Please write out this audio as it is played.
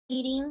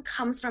Reading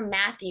comes from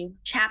Matthew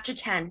chapter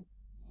 10.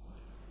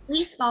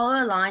 Please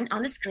follow along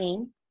on the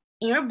screen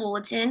in your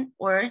bulletin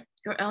or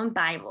your own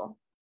Bible.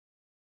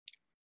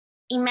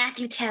 In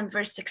Matthew 10,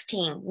 verse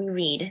 16, we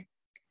read,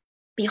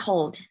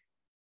 "Behold,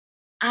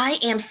 I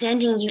am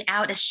sending you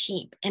out as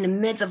sheep in the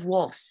midst of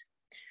wolves.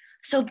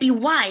 So be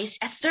wise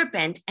as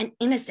serpents and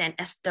innocent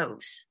as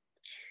doves.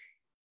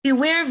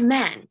 Beware of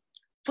men,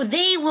 for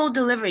they will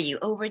deliver you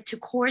over to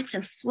courts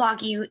and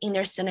flog you in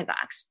their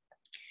synagogues,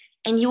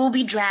 and you will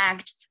be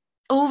dragged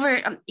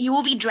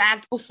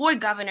before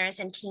governors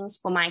and kings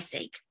for my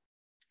sake,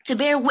 to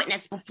bear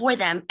witness before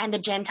them and the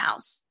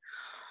Gentiles.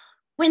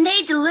 When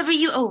they deliver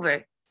you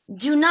over,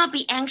 do not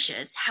be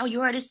anxious how you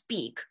are to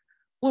speak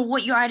or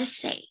what you are to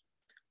say,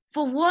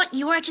 for what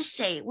you are to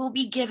say will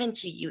be given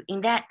to you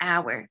in that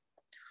hour.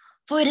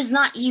 For it is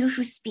not you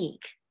who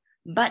speak,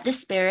 but the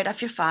Spirit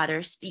of your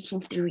Father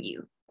speaking through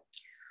you.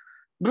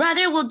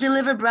 Brother will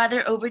deliver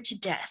brother over to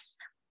death,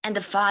 and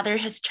the father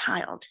his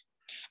child.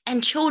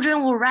 And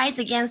children will rise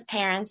against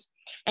parents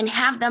and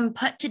have them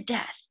put to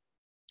death.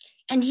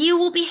 And you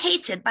will be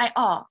hated by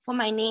all for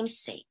my name's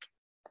sake,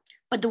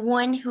 but the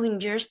one who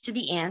endures to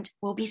the end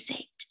will be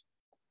saved.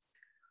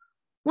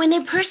 When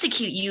they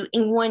persecute you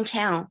in one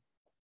town,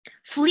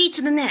 flee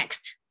to the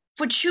next,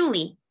 for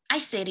truly, I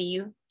say to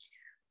you,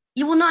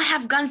 you will not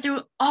have gone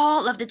through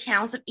all of the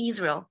towns of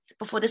Israel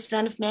before the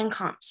Son of Man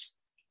comes.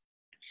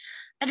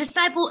 A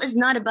disciple is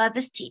not above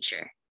his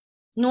teacher,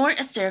 nor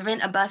a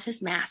servant above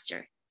his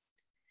master.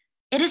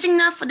 It is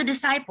enough for the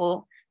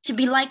disciple to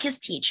be like his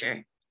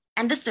teacher,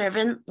 and the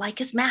servant like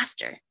his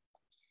master.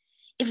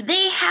 If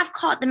they have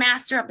called the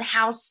master of the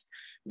house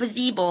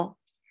Beelzebul,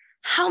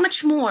 how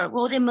much more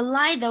will they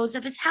malign those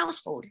of his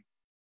household?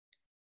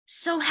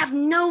 So have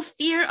no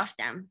fear of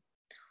them,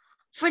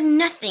 for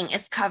nothing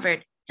is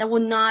covered that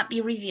will not be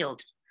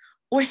revealed,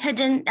 or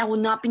hidden that will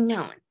not be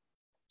known.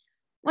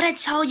 What I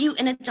tell you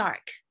in the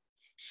dark,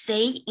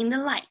 say in the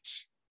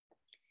light,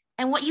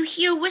 and what you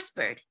hear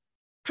whispered,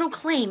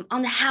 proclaim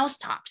on the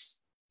housetops.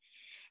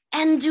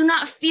 And do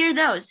not fear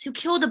those who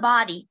kill the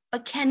body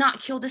but cannot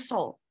kill the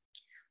soul.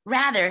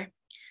 Rather,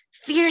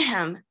 fear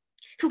him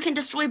who can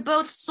destroy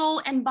both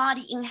soul and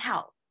body in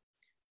hell.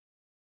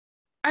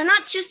 Are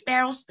not 2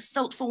 sparrows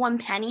sold for 1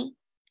 penny?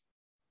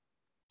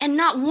 And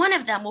not one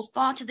of them will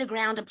fall to the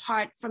ground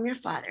apart from your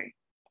Father.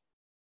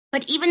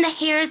 But even the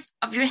hairs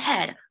of your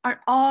head are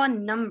all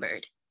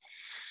numbered.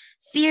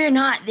 Fear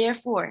not,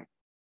 therefore.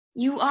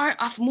 You are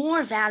of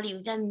more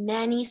value than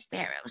many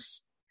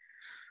sparrows.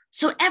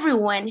 So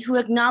everyone who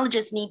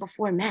acknowledges me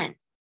before men,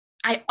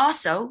 I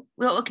also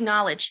will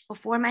acknowledge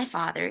before my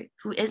Father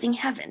who is in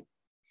heaven.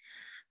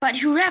 But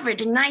whoever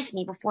denies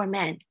me before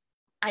men,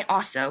 I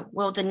also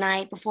will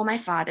deny before my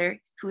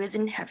Father who is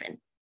in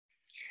heaven.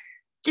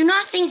 Do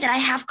not think that I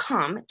have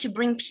come to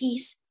bring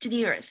peace to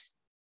the earth.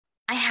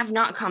 I have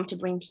not come to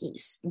bring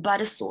peace,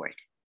 but a sword.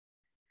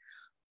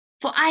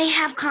 For I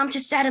have come to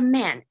set a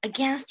man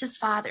against his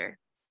father,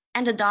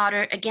 and a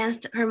daughter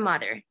against her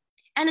mother,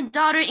 and a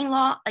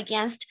daughter-in-law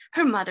against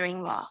her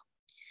mother-in-law.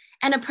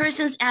 And a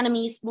person's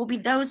enemies will be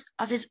those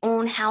of his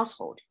own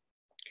household.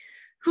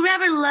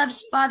 Whoever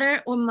loves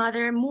father or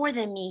mother more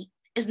than me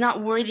is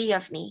not worthy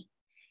of me,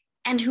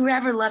 and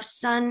whoever loves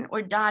son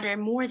or daughter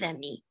more than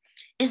me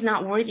is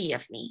not worthy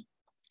of me.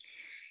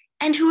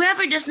 And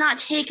whoever does not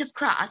take his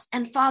cross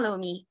and follow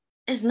me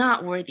is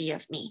not worthy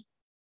of me.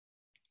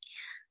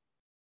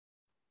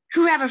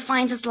 Whoever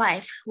finds his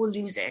life will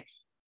lose it,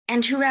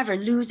 and whoever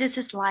loses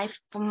his life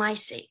for my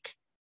sake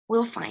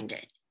will find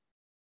it.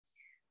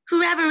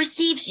 Whoever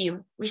receives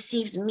you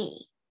receives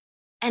me,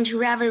 and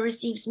whoever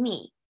receives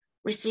me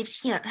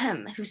receives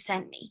him who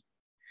sent me.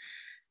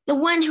 The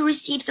one who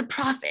receives a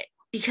prophet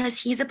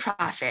because he is a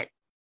prophet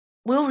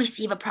will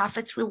receive a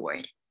prophet's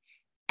reward,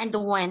 and the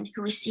one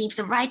who receives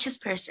a righteous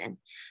person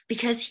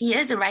because he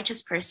is a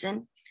righteous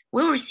person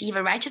will receive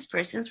a righteous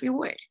person's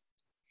reward.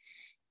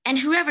 And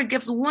whoever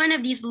gives one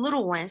of these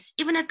little ones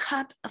even a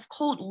cup of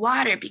cold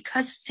water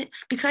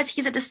because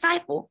he's a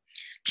disciple,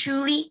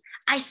 truly,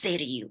 I say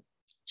to you,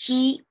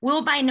 he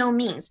will by no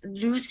means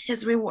lose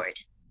his reward.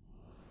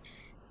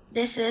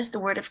 This is the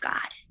word of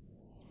God.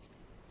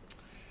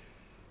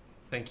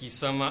 Thank you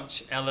so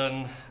much,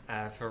 Ellen,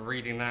 for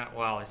reading that.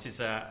 Wow, this is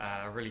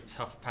a really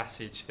tough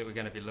passage that we're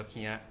going to be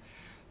looking at.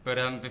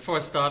 But before I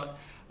start,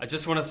 I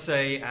just want to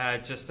say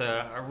just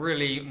a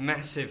really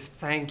massive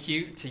thank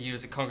you to you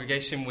as a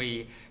congregation.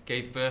 We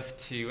gave birth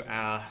to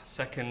our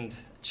second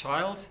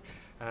child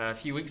a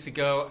few weeks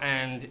ago,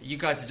 and you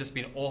guys have just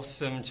been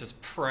awesome, just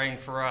praying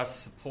for us,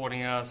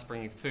 supporting us,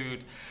 bringing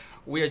food.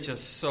 We are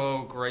just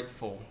so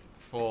grateful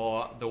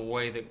for the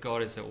way that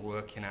God is at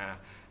work in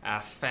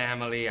our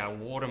family, our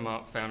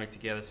Watermark family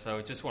together. So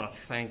I just want to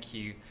thank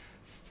you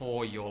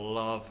for your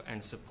love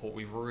and support.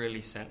 We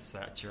really sense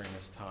that during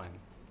this time.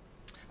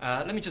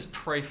 Let me just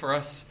pray for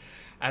us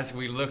as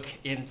we look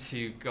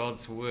into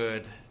God's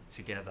word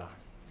together.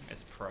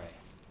 Let's pray.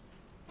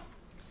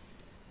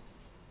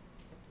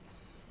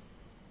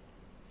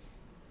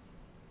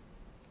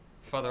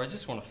 Father, I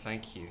just want to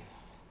thank you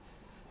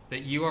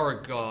that you are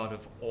a God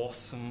of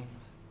awesome,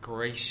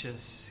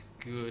 gracious,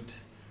 good,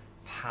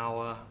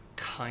 power,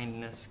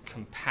 kindness,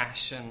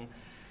 compassion.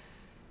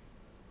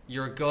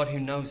 You're a God who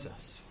knows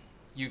us.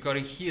 You're a God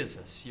who hears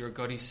us. You're a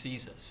God who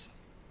sees us.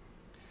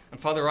 And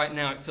Father, right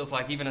now it feels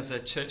like even as a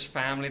church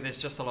family, there's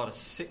just a lot of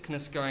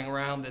sickness going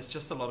around. There's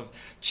just a lot of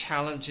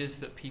challenges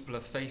that people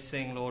are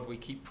facing. Lord, we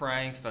keep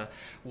praying for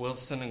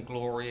Wilson and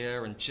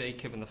Gloria and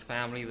Jacob and the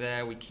family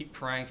there. We keep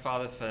praying,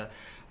 Father, for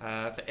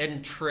Ed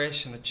and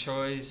Trish and the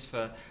Choys,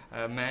 for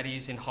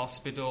Maddie's in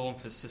hospital, and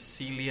for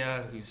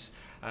Cecilia, whose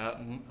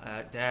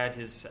dad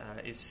is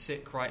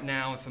sick right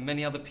now, and for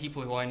many other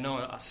people who I know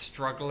are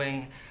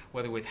struggling,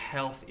 whether with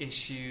health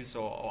issues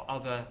or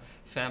other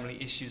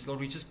family issues. Lord,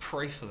 we just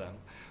pray for them.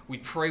 We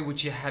pray,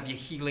 would you have your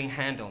healing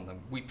hand on them?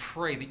 We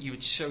pray that you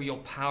would show your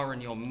power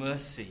and your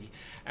mercy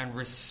and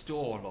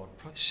restore, Lord.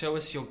 Show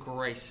us your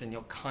grace and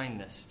your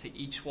kindness to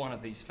each one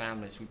of these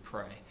families, we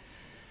pray.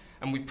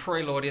 And we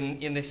pray, Lord,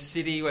 in this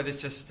city where there's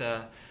just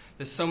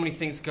there's so many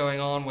things going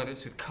on, whether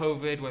it's with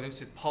COVID, whether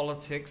it's with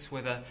politics,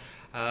 whether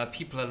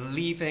people are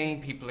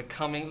leaving, people are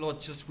coming.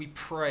 Lord, just we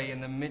pray in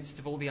the midst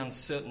of all the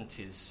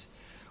uncertainties,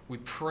 we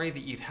pray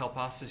that you'd help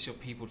us as your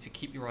people to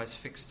keep your eyes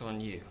fixed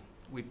on you.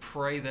 We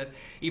pray that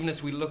even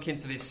as we look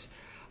into this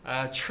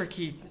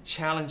tricky,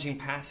 challenging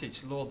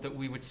passage, Lord, that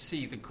we would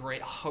see the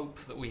great hope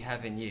that we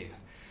have in you.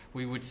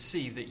 We would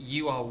see that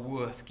you are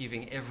worth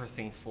giving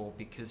everything for,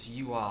 because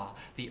you are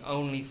the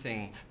only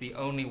thing, the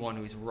only one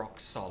who is rock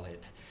solid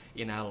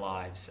in our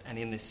lives and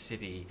in this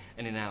city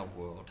and in our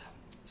world.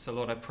 So,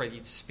 Lord, I pray that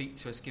you'd speak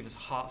to us, give us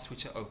hearts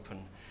which are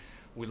open.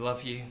 We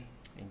love you.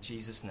 In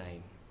Jesus'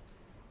 name,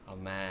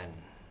 amen.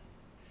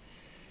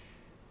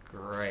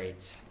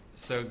 Great.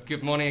 So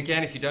good morning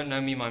again. If you don't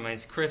know me, my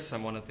name's Chris.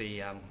 I'm one of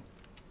the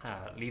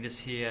leaders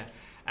here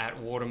at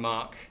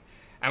Watermark.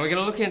 And we're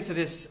going to look into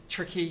this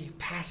tricky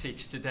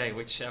passage today,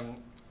 which,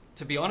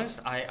 to be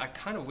honest, I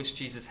kind of wish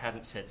Jesus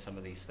hadn't said some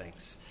of these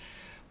things.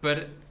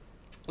 But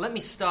let me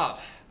start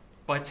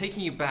by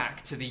taking you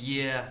back to the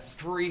year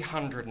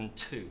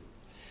 302.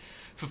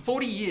 For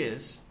 40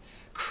 years,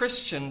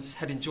 Christians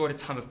had enjoyed a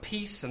time of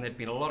peace, and there'd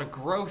been a lot of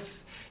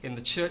growth in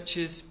the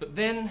churches. But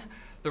then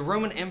the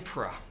Roman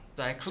Emperor,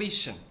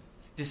 Diocletian,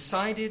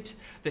 decided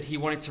that he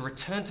wanted to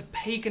return to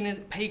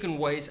pagan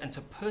ways and to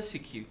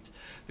persecute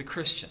the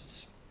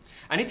Christians.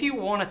 And if you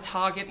want to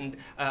target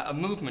a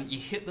movement, you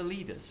hit the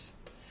leaders.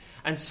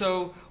 And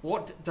so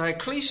what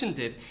Diocletian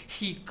did,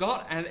 he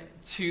got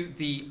to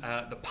the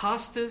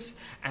pastors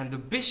and the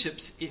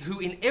bishops who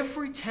in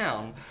every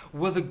town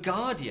were the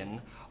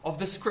guardian of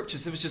the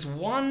scriptures. There was just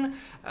one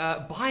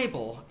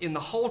Bible in the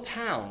whole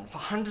town for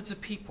hundreds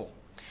of people.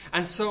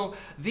 And so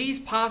these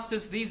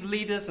pastors, these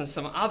leaders, and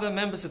some other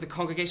members of the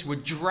congregation were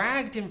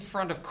dragged in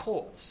front of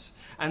courts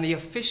and the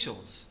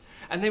officials.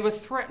 And they were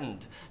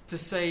threatened to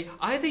say,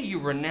 either you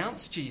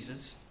renounce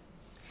Jesus,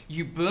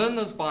 you burn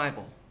those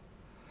Bible,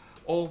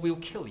 or we'll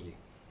kill you.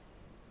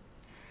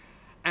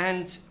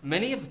 And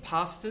many of the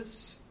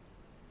pastors,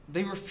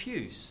 they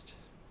refused,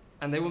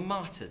 and they were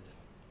martyred.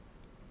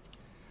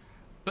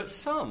 But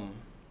some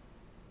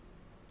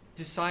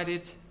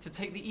decided to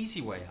take the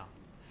easy way out.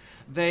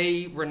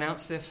 They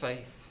renounced their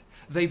faith.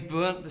 They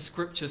burnt the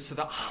scriptures so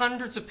that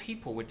hundreds of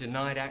people were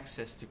denied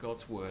access to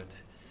God's word.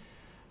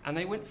 And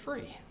they went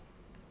free.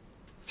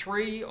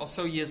 3 or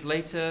so years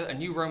later, a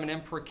new Roman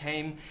emperor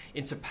came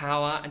into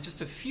power, and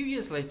just a few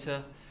years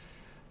later,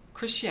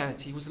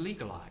 Christianity was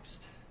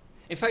legalized.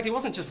 In fact, it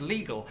wasn't just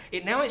legal,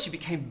 it now actually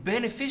became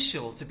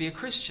beneficial to be a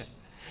Christian.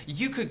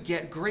 You could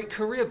get great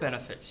career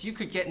benefits. You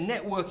could get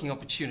networking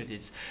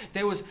opportunities.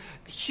 There was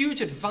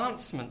huge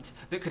advancement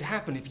that could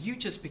happen if you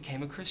just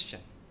became a Christian.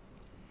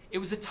 It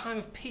was a time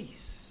of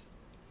peace.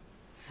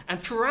 And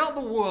throughout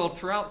the world,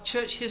 throughout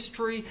church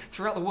history,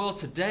 throughout the world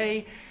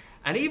today,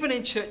 and even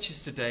in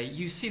churches today,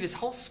 you see this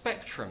whole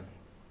spectrum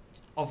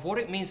of what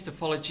it means to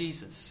follow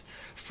Jesus,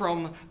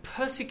 from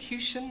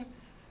persecution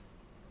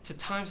to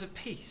times of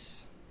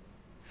peace.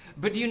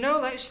 But do you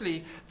know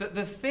actually that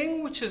the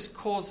thing which has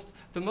caused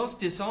the most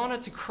dishonor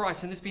to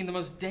Christ and has been the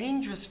most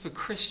dangerous for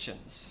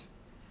Christians,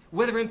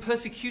 whether in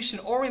persecution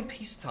or in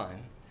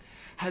peacetime,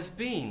 has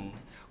been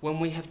when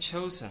we have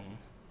chosen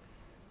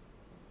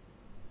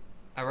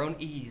our own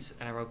ease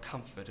and our own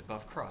comfort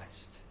above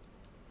Christ.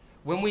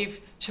 When we've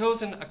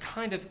chosen a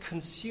kind of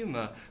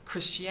consumer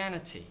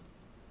Christianity.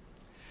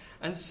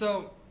 And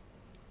so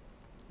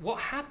what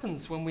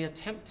happens when we are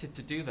tempted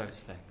to do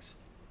those things,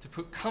 to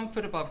put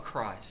comfort above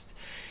Christ,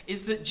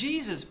 is that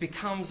Jesus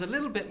becomes a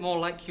little bit more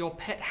like your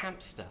pet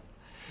hamster.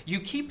 You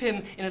keep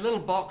him in a little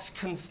box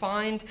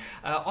confined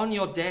on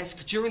your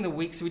desk during the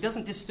week so he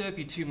doesn't disturb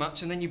you too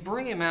much, and then you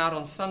bring him out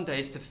on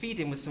Sundays to feed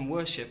him with some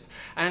worship,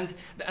 and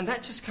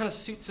that just kind of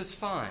suits us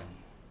fine.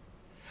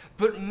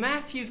 But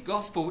Matthew's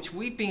gospel, which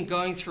we've been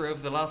going through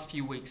over the last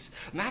few weeks,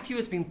 Matthew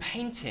has been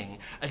painting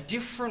a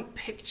different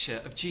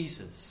picture of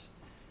Jesus.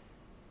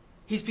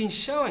 He's been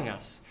showing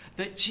us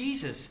that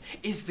Jesus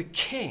is the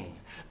King,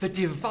 the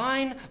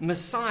divine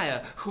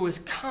Messiah who has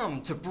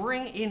come to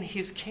bring in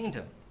his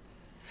kingdom.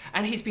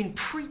 And he's been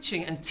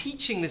preaching and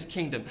teaching this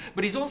kingdom,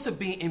 but he's also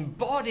been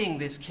embodying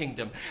this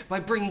kingdom by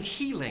bringing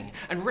healing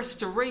and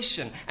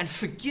restoration and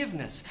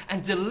forgiveness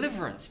and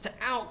deliverance to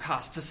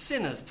outcasts, to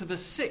sinners, to the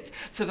sick,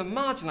 to the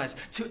marginalized,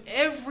 to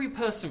every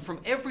person from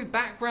every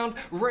background,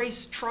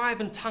 race, tribe,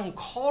 and tongue,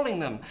 calling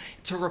them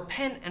to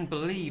repent and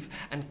believe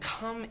and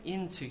come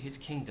into his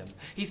kingdom.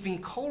 He's been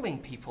calling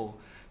people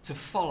to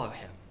follow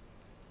him.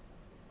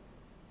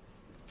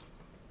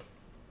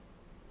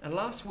 And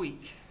last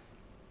week,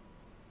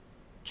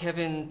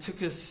 Kevin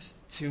took us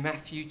to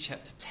Matthew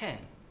chapter 10,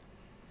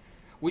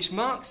 which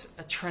marks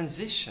a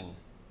transition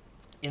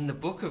in the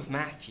book of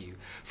Matthew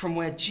from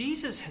where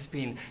Jesus has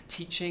been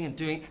teaching and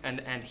doing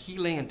and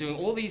healing and doing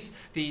all these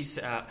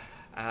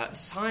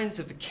signs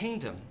of the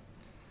kingdom,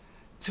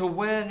 to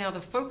where now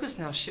the focus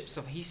now shifts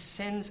of he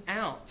sends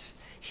out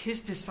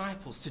his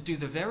disciples to do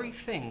the very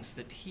things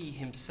that he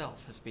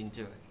himself has been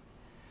doing.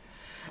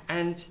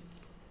 And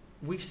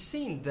we've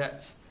seen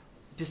that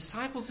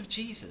disciples of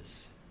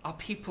Jesus are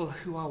people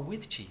who are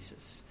with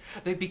Jesus.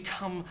 They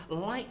become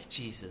like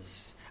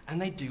Jesus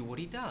and they do what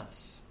he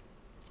does.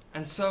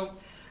 And so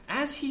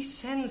as he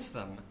sends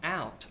them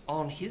out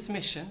on his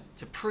mission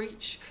to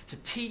preach, to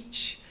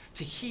teach,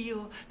 to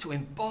heal, to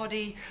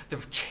embody the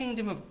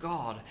kingdom of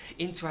God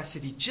into our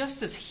city,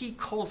 just as he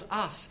calls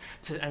us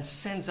to and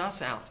sends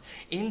us out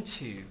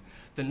into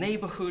the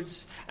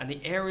neighborhoods and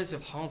the areas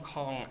of Hong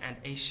Kong and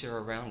Asia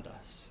around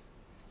us.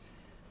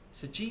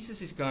 So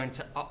Jesus is going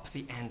to up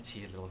the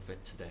ante a little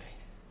bit today.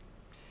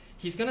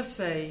 He's going to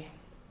say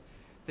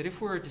that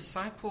if we're a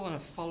disciple and a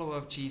follower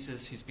of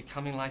Jesus who's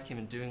becoming like him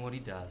and doing what he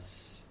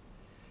does,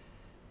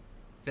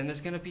 then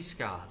there's going to be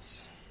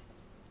scars.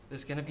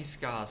 There's going to be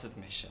scars of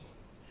mission.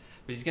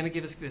 But he's going to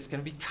give us, there's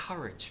going to be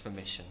courage for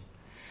mission.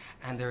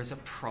 And there is a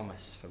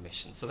promise for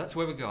mission. So that's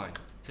where we're going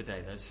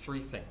today. Those three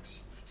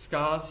things: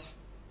 scars,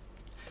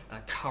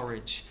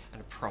 courage,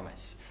 and a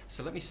promise.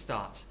 So let me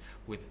start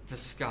with the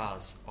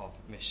scars of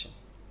mission.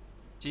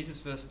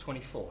 Jesus, verse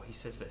 24, he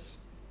says this: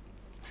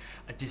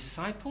 "A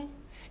disciple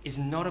is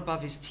not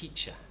above his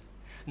teacher,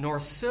 nor a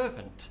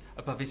servant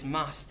above his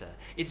master.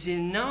 It's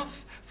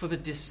enough for the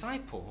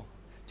disciple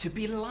to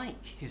be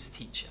like his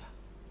teacher."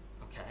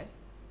 Okay?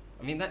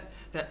 I mean,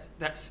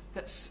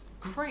 that's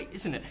great,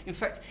 isn't it? In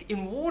fact,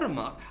 in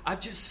Watermark, I've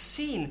just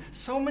seen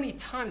so many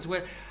times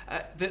where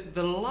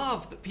the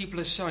love that people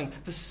are showing,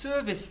 the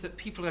service that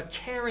people are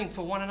caring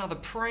for one another,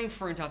 praying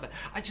for each other,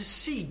 I just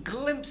see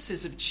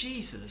glimpses of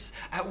Jesus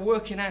at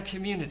work in our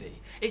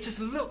community. It just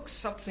looks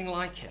something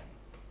like him.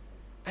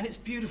 And it's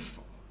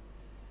beautiful.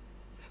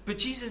 But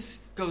Jesus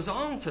goes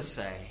on to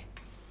say,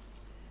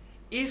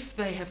 if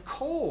they have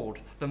called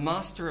the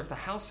master of the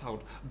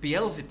household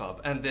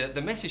Beelzebub, and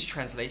the Message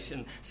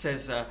translation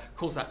says,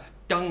 calls that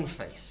dung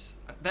face.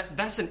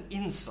 That's an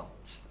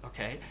insult,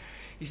 okay?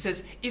 He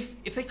says,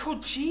 if they call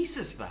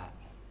Jesus that,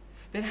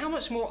 then how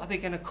much more are they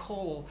going to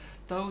call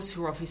those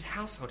who are of his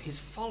household, his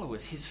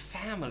followers, his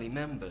family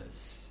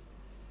members?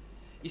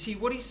 You see,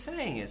 what he's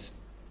saying is,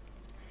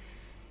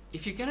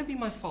 if you're going to be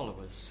my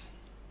followers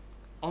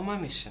on my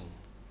mission,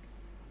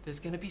 there's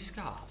going to be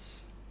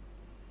scars.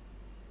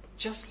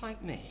 Just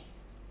like me.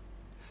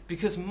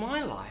 Because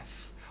my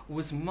life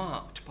was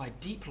marked by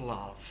deep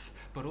love,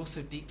 but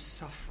also deep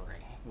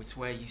suffering, which is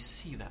where you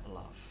see that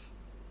love.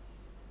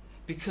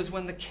 Because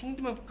when the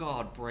kingdom of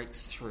God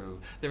breaks through,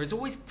 there is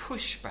always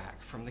pushback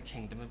from the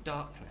kingdom of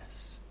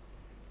darkness.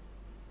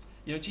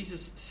 You know,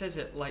 Jesus says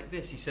it like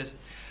this. He says,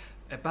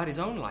 about his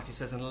own life, he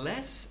says,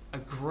 unless a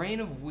grain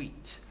of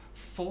wheat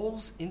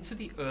falls into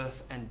the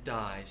earth and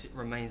dies, it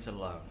remains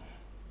alone.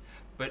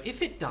 But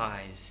if it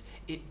dies,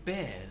 it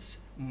bears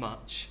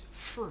much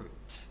fruit.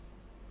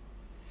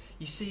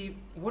 You see,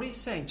 what he's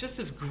saying, just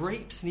as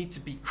grapes need to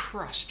be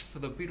crushed for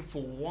the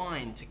beautiful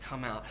wine to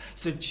come out,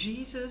 so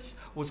Jesus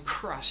was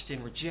crushed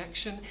in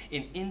rejection,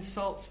 in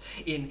insults,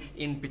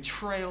 in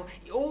betrayal,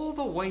 all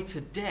the way to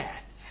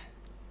death,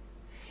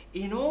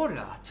 in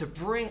order to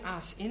bring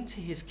us into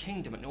his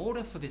kingdom, in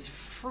order for this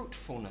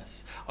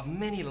fruitfulness of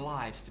many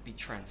lives to be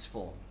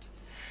transformed.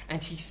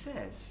 And he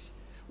says,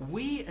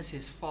 we as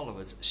his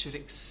followers should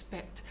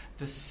expect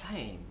the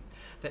same,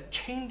 that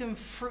kingdom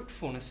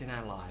fruitfulness in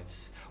our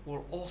lives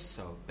will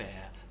also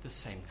bear the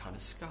same kind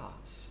of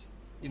scars.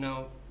 You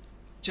know,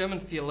 German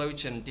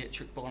theologian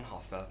Dietrich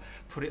Bonhoeffer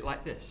put it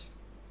like this.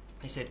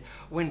 He said,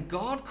 when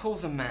God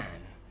calls a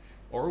man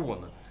or a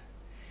woman,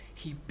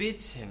 he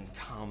bids him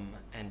come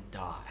and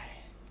die.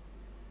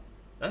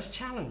 That's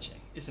challenging,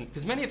 isn't it?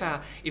 Because many of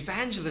our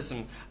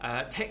evangelism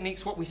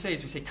techniques, what we say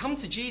is we say, come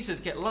to Jesus,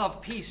 get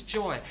love, peace,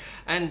 joy.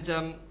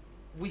 And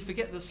we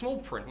forget the small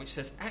print, which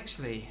says,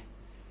 actually,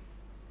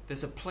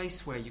 there's a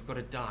place where you've got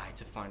to die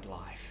to find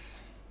life.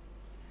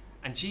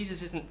 And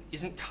Jesus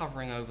isn't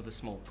covering over the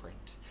small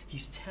print.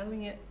 He's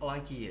telling it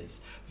like he is.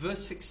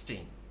 Verse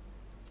 16.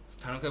 Let's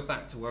kind of go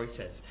back to where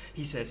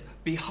he says,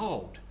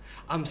 behold,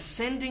 I'm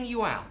sending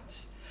you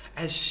out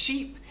as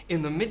sheep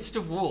in the midst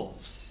of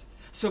wolves.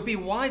 So be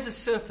wise as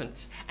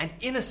serpents and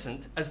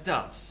innocent as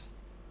doves.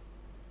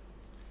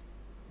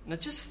 Now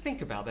just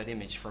think about that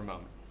image for a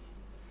moment.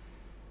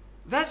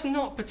 That's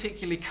not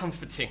particularly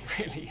comforting,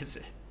 really, is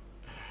it?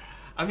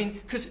 I mean,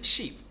 because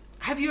sheep,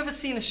 have you ever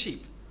seen a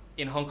sheep?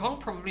 In Hong Kong?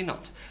 Probably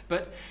not.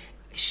 But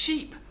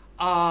sheep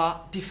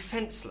are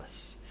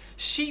defenseless.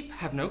 Sheep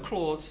have no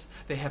claws,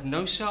 they have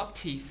no sharp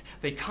teeth,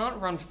 they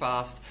can't run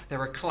fast,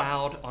 they're a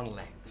cloud on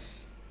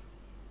legs.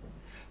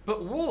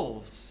 But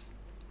wolves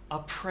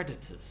are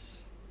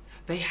predators.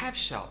 They have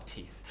sharp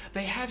teeth,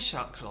 they have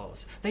sharp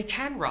claws, they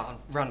can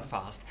run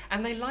fast,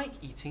 and they like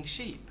eating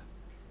sheep.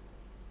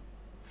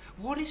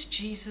 What is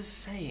Jesus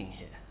saying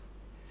here?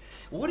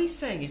 What he's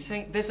saying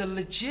there's a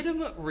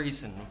legitimate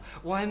reason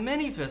why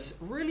many of us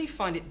really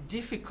find it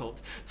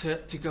difficult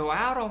to go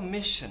out on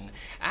mission,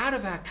 out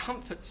of our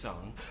comfort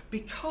zone,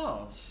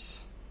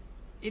 because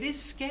it is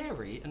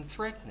scary and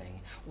threatening.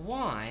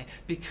 Why?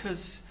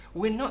 Because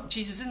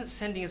Jesus isn't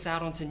sending us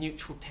out onto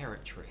neutral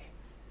territory.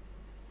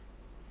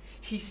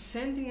 He's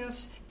sending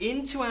us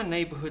into our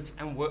neighborhoods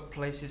and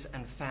workplaces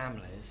and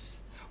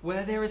families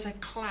where there is a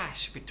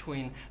clash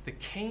between the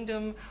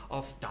kingdom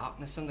of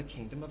darkness and the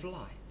kingdom of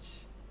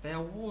light. They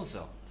are war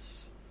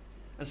zones.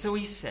 And so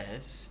he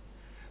says,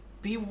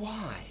 be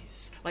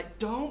wise. Like,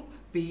 don't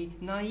be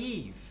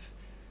naive.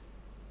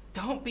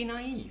 Don't be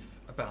naive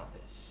about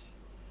this.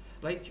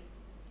 Like,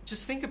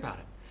 just think about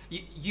it.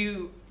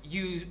 You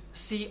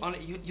see on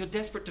it, you're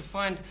desperate to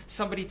find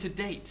somebody to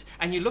date,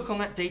 and you look on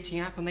that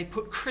dating app and they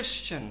put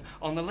Christian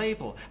on the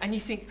label, and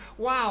you think,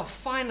 wow,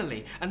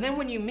 finally. And then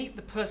when you meet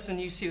the person,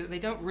 you see that they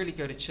don't really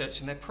go to church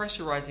and they're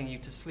pressurizing you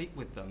to sleep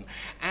with them.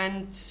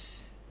 And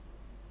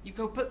you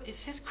go, but it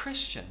says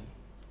Christian.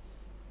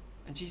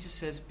 And Jesus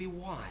says, be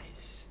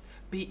wise,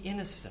 be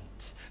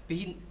innocent,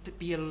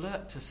 be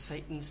alert to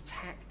Satan's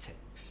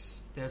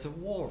tactics. There's a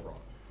war on.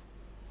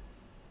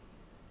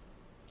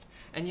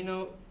 And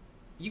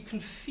you can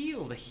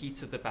feel the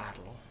heat of the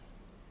battle,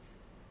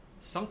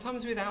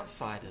 sometimes with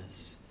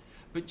outsiders.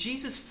 But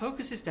Jesus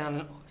focuses down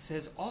and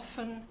says,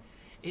 often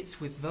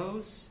it's with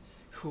those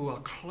who are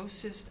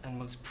closest and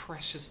most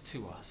precious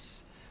to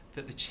us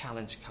that the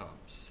challenge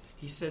comes.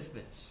 He says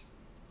this: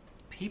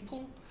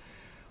 people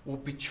will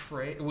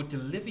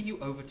deliver you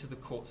over to the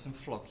courts and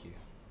flog you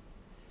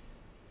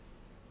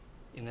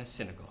in their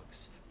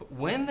synagogues. But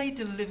when they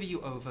deliver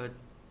you over,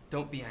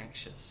 don't be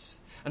anxious.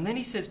 And then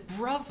he says,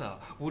 brother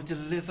will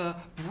deliver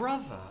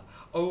brother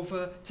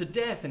over to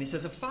death. And he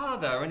says, a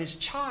father and his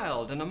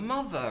child and a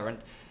mother.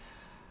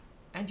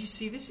 And you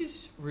see, this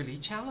is really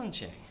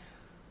challenging.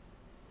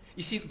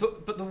 You see,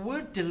 but the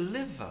word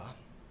deliver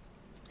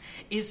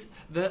is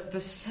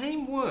the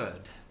same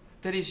word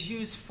that is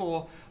used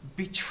for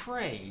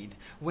betrayed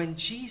when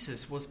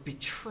Jesus was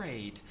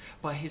betrayed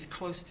by his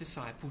close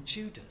disciple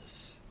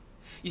Judas.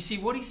 You see,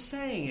 what he's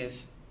saying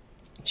is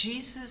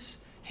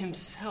Jesus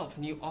himself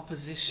knew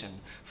opposition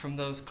from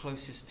those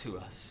closest to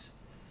us.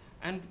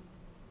 And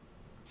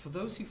for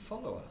those who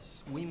follow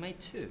us, we may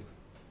too.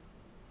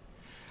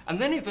 And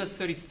then in verse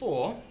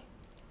 34,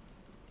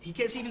 he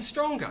gets even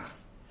stronger.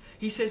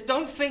 He says,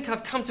 don't think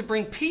I've come to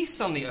bring peace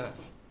on the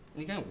earth.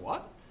 And you're going,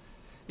 what?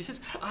 He says,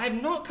 I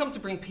have not come to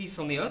bring peace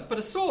on the earth, but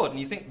a sword. And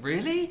you think,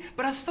 really?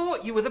 But I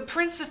thought you were the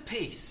Prince of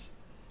Peace.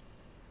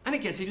 And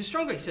it gets even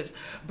stronger. He says,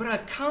 but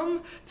I've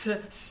come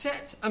to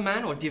set a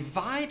man, or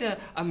divide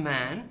a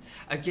man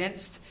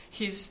against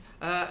his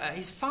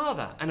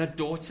father, and a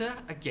daughter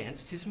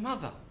against his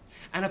mother.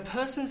 And a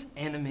person's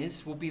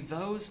enemies will be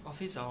those of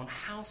his own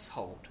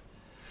household.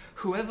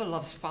 Whoever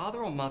loves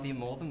father or mother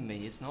more than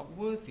me is not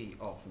worthy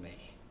of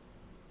me.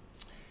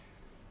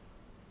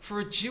 For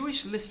a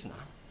Jewish listener,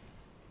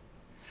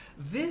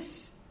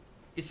 this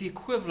is the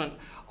equivalent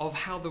of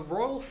how the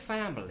royal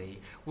family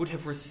would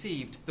have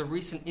received the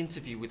recent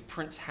interview with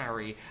Prince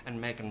Harry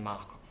and Meghan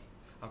Markle.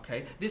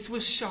 Okay? This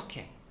was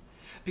shocking,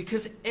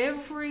 because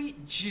every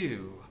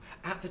Jew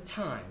at the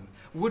time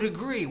would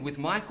agree with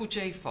Michael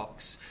J.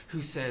 Fox,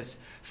 who says,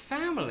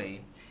 family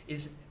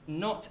is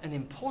not an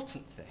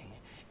important thing,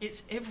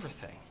 it's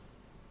everything.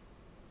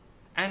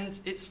 And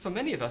it's, for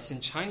many of us in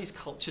Chinese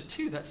culture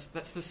too, that's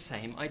the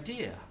same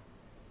idea.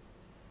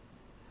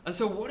 And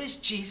so what is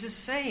Jesus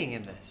saying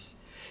in this?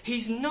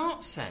 He's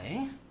not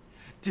saying,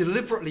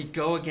 deliberately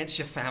go against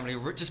your family,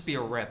 or just be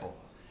a rebel.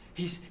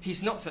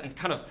 He's not saying,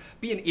 kind of,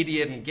 be an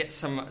idiot and get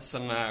some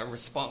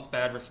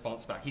bad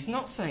response back. He's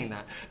not saying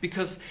that,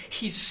 because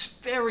he's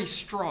very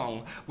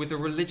strong with the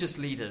religious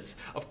leaders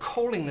of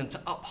calling them to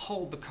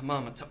uphold the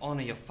commandment to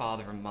honor your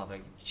father and mother.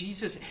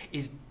 Jesus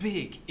is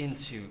big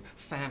into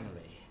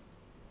family.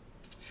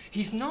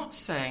 He's not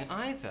saying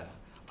either,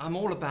 I'm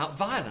all about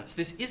violence.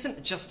 This isn't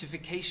a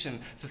justification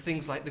for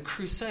things like the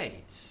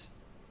Crusades.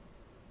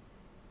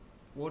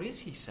 What is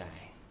he saying?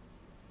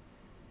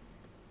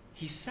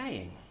 He's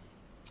saying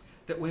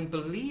that when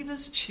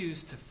believers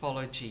choose to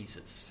follow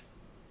Jesus,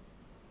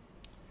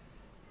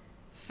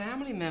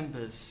 family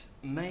members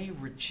may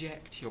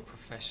reject your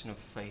profession of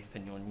faith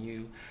and your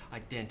new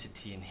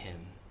identity in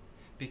him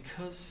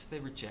because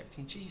they're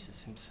rejecting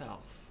Jesus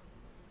himself.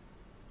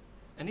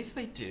 And if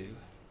they do,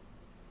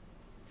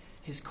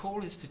 his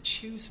call is to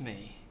choose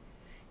me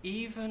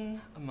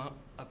even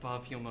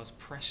above your most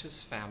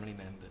precious family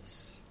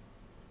members.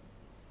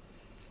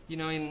 You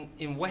know,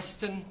 in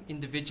Western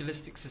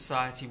individualistic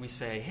society, we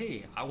say,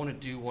 hey, I want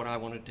to do what I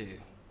want to do.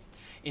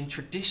 In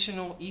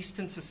traditional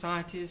Eastern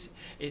societies,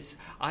 it's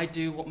I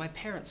do what my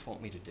parents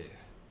want me to do.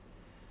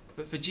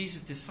 But for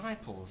Jesus'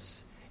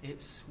 disciples,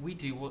 it's we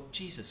do what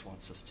Jesus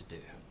wants us to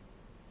do.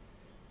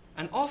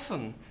 And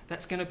often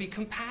that's going to be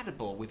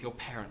compatible with your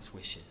parents'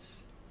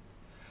 wishes.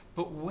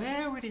 But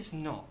where it is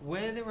not,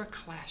 where there are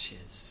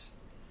clashes,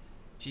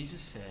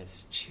 Jesus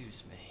says,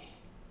 choose me.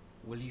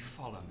 Will you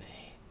follow me?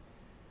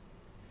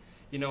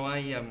 You know,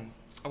 I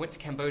went to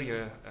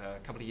Cambodia a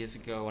couple of years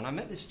ago, and I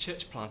met this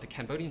church planter,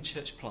 Cambodian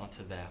church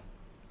planter there,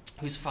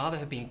 whose father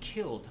had been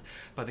killed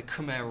by the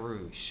Khmer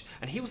Rouge.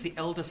 And he was the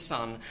elder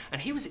son, and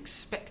he was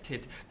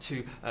expected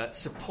to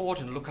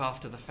support and look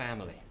after the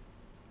family.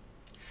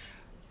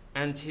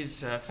 And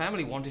his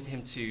family wanted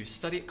him to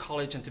study at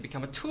college and to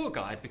become a tour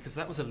guide because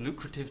that was a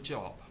lucrative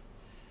job.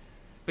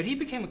 But he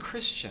became a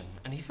Christian,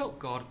 and he felt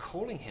God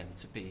calling him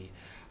to be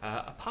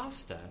a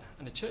pastor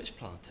and a church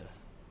planter.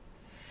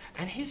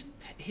 And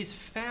his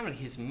family,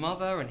 his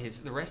mother and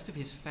the rest of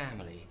his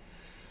family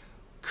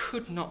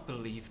could not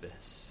believe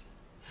this.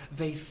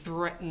 They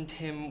threatened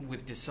him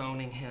with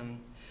disowning him.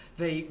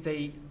 They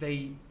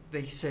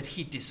said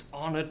he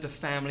dishonored the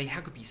family.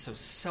 How could he be so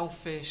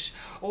selfish?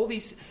 All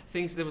these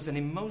things. There was an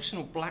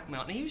emotional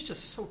blackmail. And he was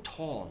just so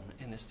torn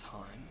in this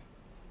time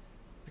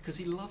because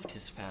he loved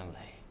his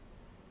family.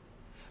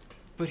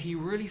 But he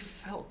really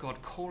felt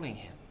God calling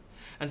him.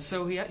 And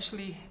so he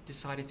actually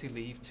decided to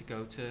leave to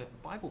go to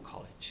Bible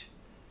college.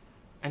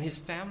 And his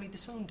family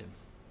disowned him.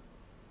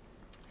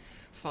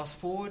 Fast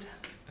forward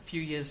a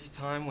few years'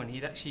 time when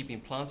he'd actually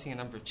been planting a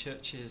number of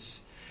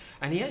churches.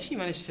 And he actually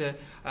managed to,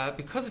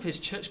 because of his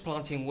church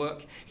planting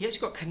work, he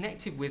actually got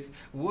connected with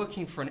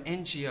working for an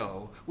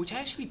NGO, which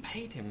actually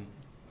paid him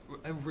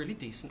a really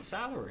decent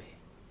salary.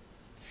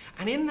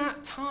 And in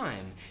that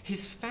time,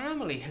 his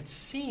family had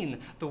seen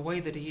the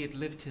way that he had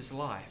lived his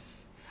life.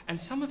 And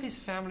some of his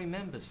family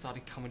members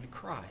started coming to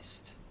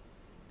Christ.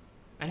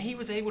 And he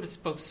was able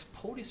to both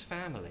support his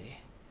family,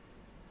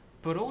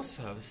 but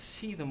also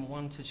see them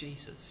won to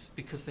Jesus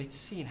because they'd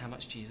seen how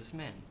much Jesus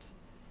meant.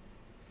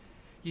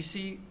 You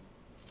see,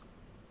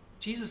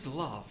 Jesus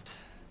loved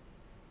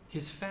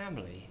his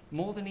family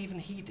more than even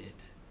he did.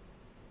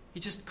 He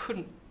just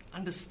couldn't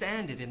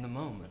understand it in the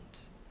moment.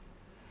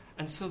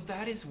 And so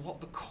that is what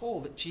the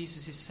call that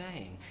Jesus is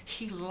saying.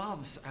 He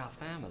loves our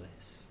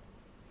families.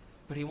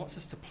 But he wants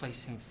us to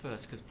place him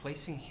first, because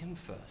placing him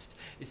first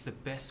is the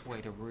best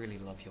way to really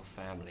love your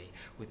family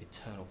with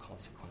eternal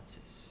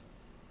consequences.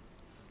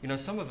 You know,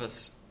 some of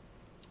us,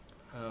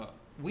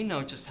 we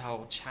know just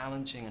how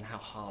challenging and how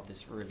hard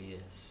this really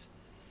is.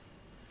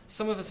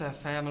 Some of us have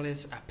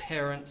families, our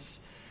parents,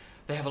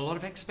 they have a lot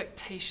of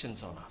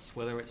expectations on us,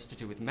 whether it's to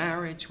do with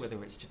marriage,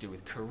 whether it's to do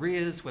with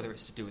careers, whether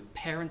it's to do with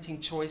parenting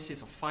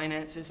choices or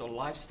finances or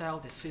lifestyle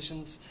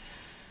decisions.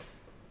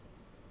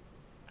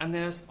 And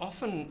there's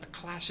often a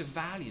clash of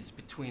values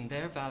between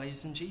their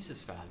values and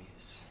Jesus'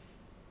 values.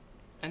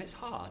 And it's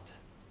hard.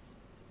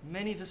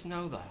 Many of us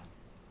know that.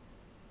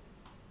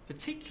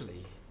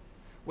 Particularly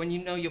when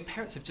you know your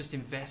parents have just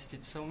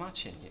invested so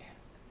much in you.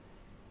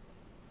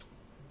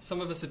 Some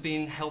of us have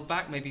been held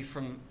back maybe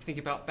from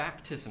thinking about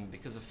baptism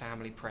because of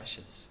family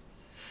pressures.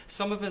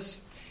 Some of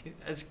us,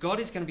 as God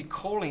is going to be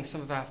calling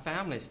some of our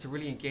families to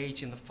really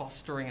engage in the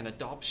fostering and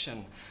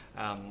adoption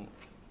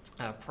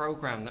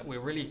program that we're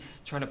really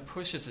trying to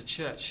push as a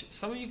church,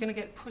 some of you are going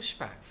to get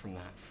pushback from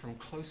that, from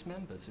close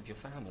members of your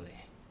family.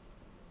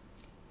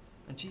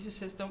 And Jesus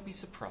says, don't be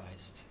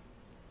surprised.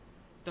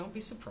 Don't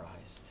be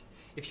surprised.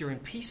 If you're in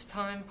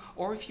peacetime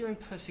or if you're in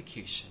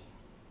persecution,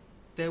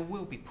 there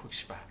will be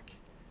pushback.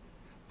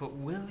 But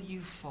will you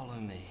follow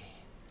me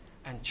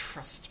and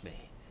trust me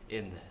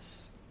in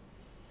this?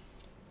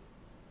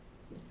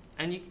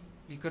 And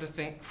you've got to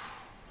think,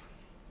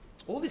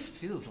 all this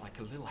feels like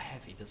a little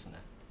heavy, doesn't it?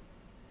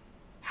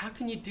 How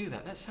can you do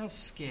that? That sounds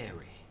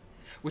scary.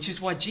 Which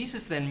is why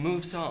Jesus then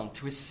moves on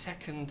to his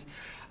second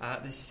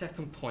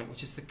point,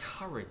 which is the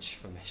courage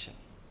for mission.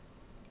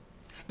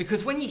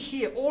 Because when you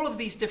hear all of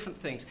these different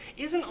things,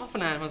 isn't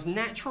often our most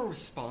natural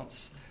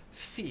response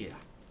fear?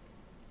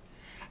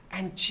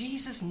 And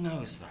Jesus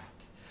knows that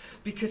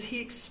because he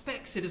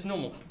expects it as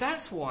normal.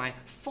 That's why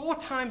 4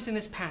 times in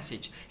this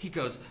passage he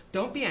goes,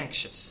 don't be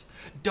anxious.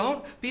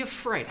 Don't be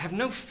afraid. Have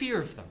no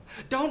fear of them.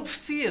 Don't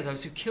fear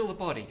those who kill the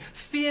body.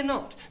 Fear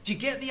not. Do you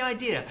get the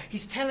idea?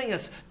 He's telling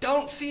us,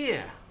 don't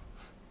fear.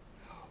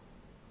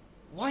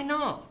 Why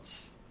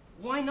not?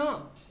 Why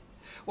not?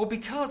 Well,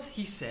 because,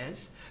 he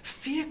says,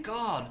 fear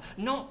God,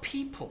 not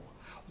people.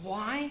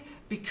 Why?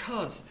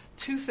 Because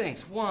 2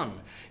 things. 1,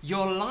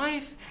 your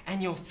life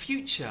and your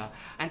future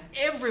and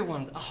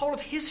everyone's, a whole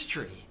of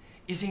history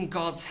is in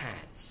God's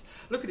hands.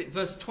 Look at it,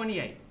 verse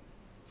 28.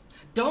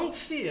 Don't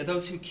fear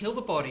those who kill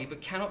the body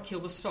but cannot kill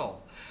the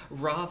soul.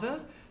 Rather,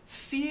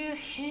 fear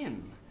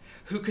him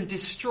who can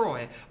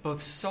destroy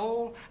both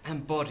soul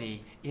and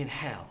body in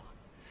hell.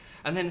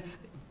 And then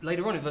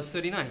later on in verse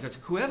 39, he goes,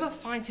 whoever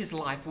finds his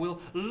life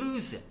will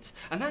lose it.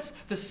 And that's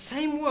the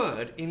same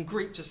word in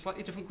Greek, just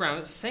slightly different grammar,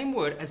 it's the same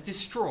word as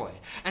destroy.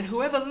 And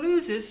whoever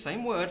loses,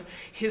 same word,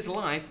 his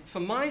life for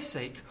my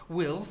sake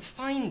will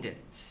find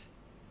it.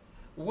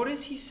 What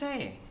is he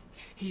saying?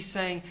 He's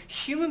saying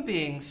human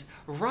beings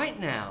right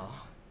now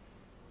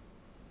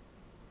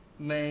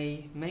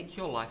may make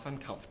your life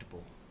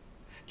uncomfortable,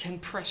 can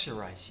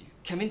pressurize you,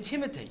 can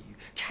intimidate you,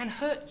 can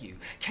hurt you,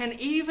 can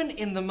even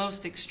in the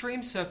most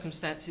extreme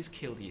circumstances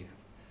kill you.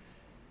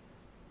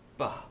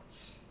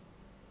 But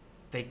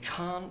they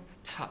can't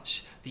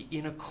touch the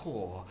inner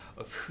core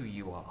of who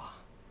you are,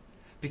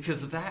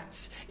 because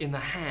that's in the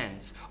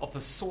hands of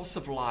the source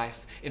of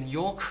life, in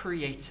your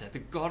Creator, the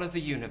God of the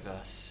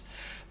universe,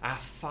 our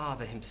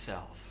Father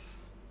himself.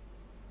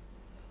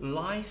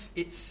 Life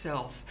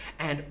itself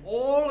and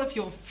all of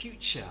your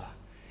future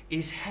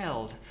is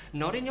held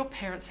not in your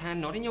parents' hand,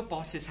 not in your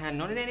boss's hand,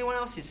 not in anyone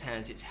else's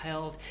hands. It's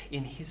held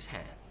in his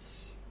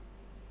hands.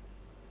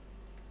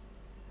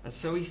 And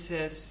so he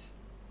says,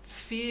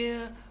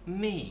 fear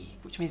me,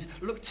 which means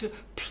look to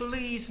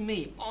please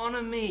me,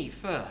 honor me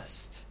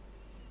first.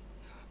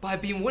 By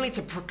being willing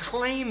to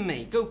proclaim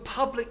me, go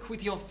public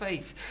with your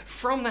faith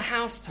from the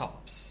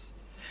housetops.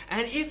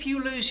 And if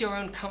you lose your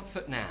own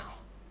comfort now,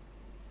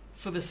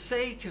 for the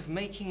sake of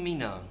making me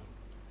known,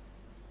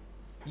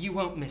 you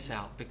won't miss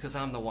out, because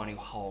I'm the one who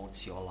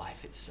holds your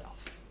life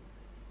itself.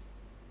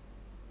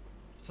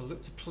 So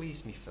look to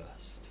please me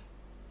first.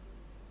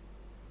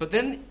 But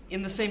then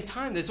in the same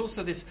time, there's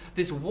also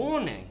this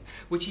warning,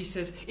 which he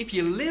says, if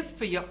you live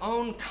for your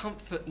own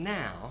comfort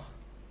now,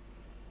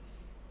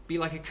 be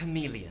like a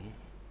chameleon,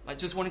 like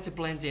just wanting to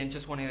blend in,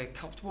 just wanting a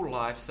comfortable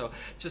life, so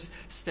just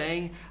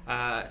staying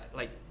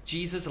like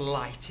Jesus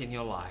light in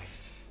your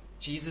life.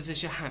 Jesus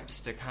is your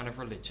hamster kind of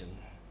religion.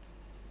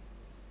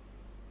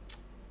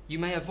 You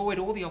may avoid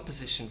all the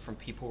opposition from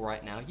people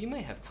right now. You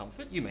may have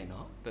comfort, you may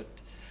not, but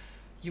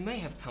you may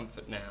have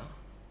comfort now.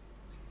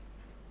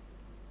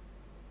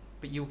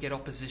 But you'll get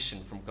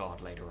opposition from God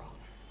later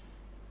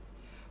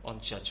on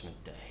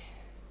Judgment Day.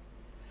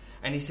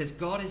 And he says,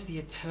 God is the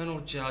eternal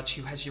judge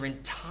who has your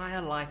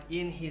entire life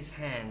in his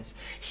hands.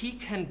 He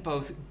can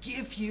both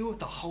give you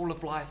the whole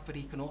of life, but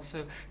he can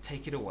also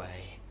take it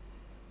away.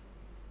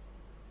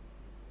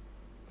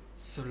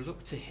 So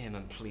look to him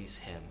and please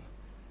him,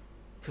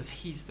 because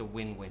he's the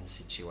win-win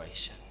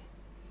situation.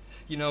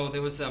 You know,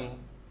 there was a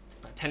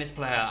tennis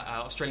player,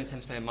 Australian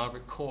tennis player,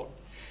 Margaret Court,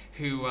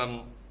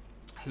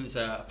 who's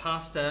a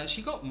pastor.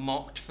 She got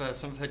mocked for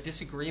some of her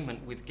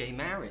disagreement with gay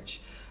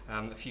marriage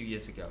a few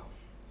years ago.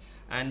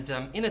 And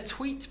in a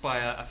tweet by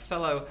a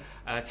fellow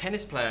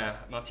tennis player,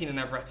 Martina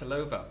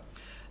Navratilova,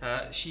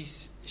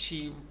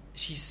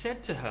 she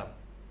said to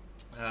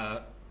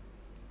her,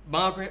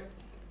 Margaret,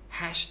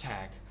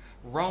 hashtag,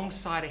 wrong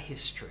side of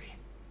history.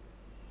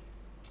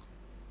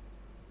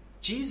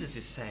 Jesus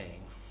is saying,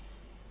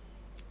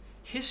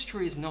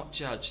 history is not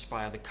judged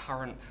by the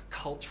current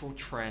cultural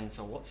trends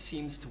or what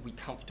seems to be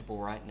comfortable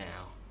right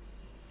now.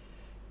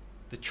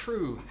 The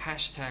true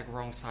hashtag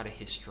wrong side of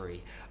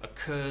history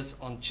occurs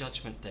on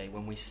Judgment Day,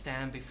 when we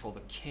stand before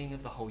the King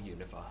of the whole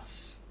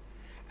universe,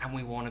 and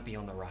we want to be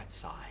on the right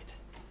side,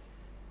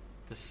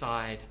 the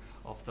side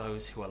of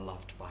those who are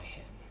loved by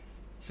him.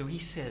 So he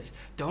says,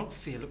 don't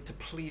fear, look to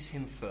please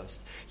him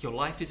first. Your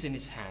life is in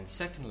his hands.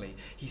 Secondly,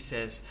 he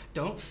says,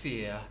 don't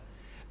fear,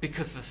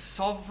 because the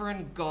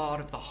sovereign God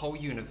of the whole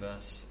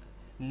universe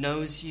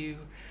knows you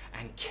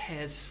and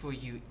cares for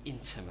you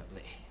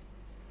intimately.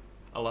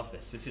 I love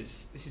this. This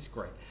is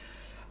great.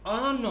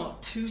 Are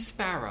not 2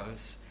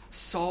 sparrows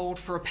sold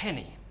for a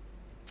penny?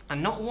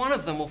 And not one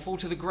of them will fall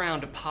to the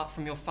ground apart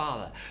from your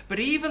Father.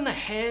 But even the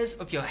hairs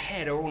of your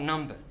head are all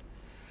numbered.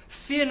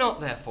 Fear not,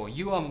 therefore,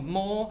 you are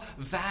more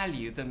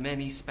value than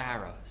many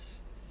sparrows.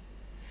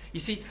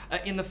 You see,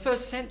 in the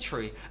first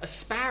century, a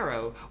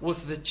sparrow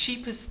was the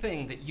cheapest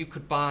thing that you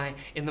could buy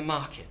in the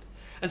market.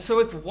 And so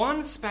if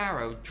one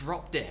sparrow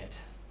dropped dead,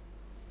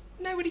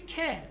 nobody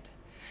cared.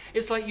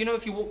 It's like, you know,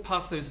 if you walk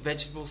past those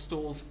vegetable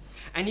stalls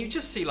and you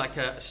just see like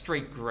a stray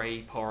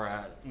grape or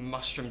a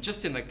mushroom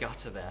just in the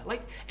gutter there.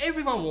 Like,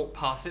 everyone walked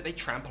past it, they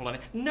trample on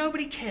it.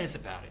 Nobody cares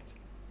about it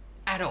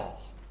at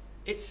all.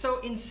 It's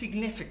so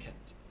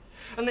insignificant.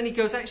 And then he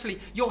goes, actually,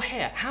 your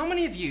hair. How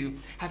many of you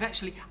have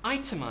actually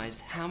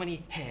itemized how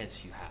many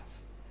hairs you have?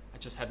 I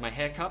just had my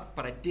hair cut,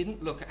 but I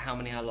didn't look at how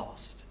many I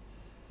lost.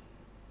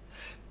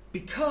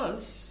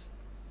 Because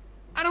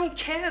I don't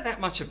care that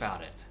much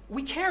about it.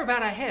 We care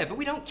about our hair, but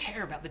we don't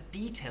care about the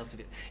details of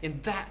it in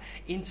that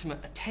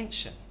intimate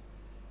attention.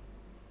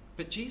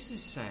 But Jesus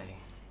is saying,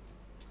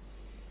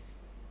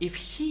 if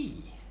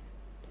he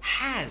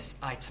has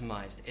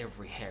itemized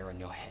every hair on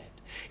your head,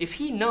 if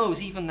he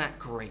knows even that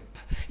grape,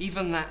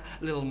 even that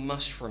little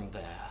mushroom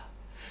there,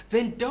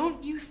 then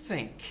don't you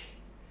think,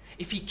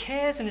 if he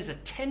cares and is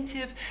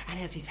attentive and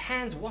has his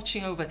hands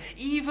watching over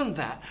even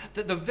that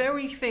the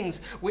very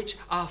things which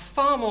are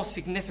far more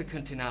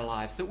significant in our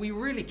lives, that we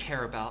really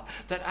care about,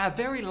 that our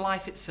very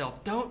life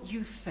itself, don't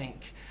you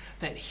think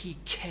that he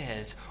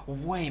cares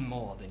way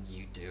more than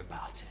you do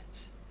about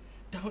it?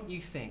 Don't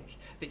you think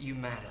that you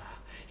matter?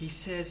 He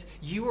says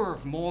you are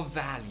of more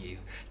value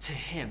to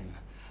him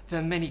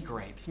than many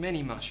grapes,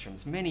 many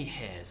mushrooms, many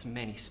hares,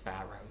 many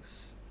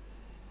sparrows.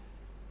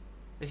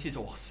 This is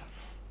awesome.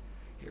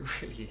 It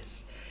really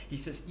is. He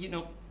says,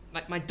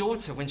 my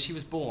daughter, when she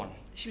was born,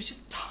 she was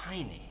just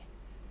tiny,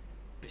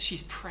 but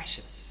she's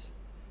precious.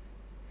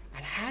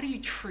 And how do you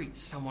treat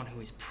someone who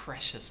is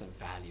precious and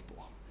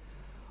valuable?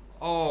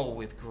 Oh,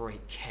 with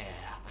great care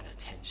and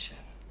attention.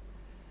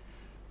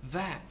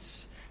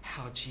 That's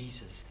how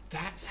Jesus,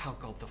 that's how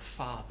God the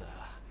Father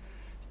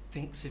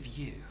thinks of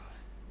you.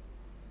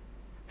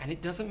 And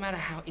it doesn't matter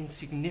how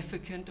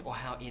insignificant or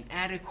how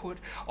inadequate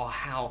or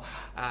how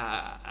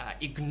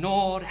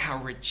ignored,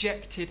 how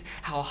rejected,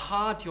 how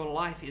hard your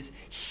life is.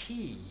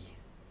 He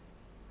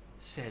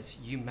says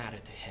you matter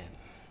to him.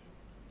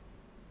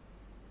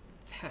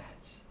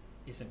 That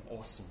is an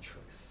awesome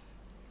truth.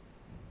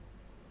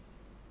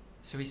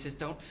 So he says,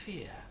 don't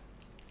fear.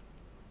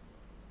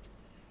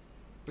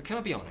 But can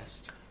I be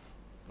honest?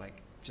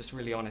 Just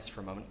really honest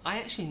for a moment. I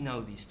actually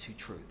know these two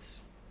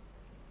truths.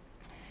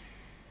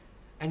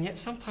 And yet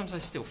sometimes I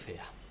still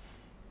fear,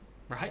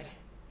 right?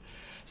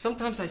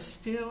 Sometimes I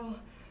still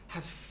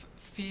have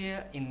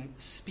fear in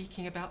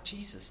speaking about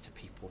Jesus to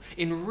people,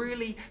 in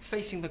really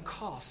facing the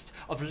cost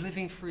of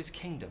living for his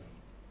kingdom.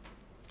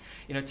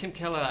 Tim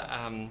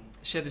Keller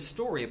shared this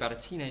story about a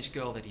teenage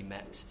girl that he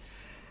met.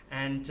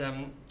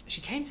 And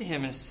she came to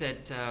him and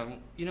said,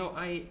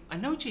 I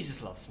know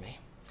Jesus loves me.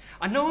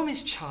 I know I'm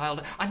his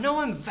child. I know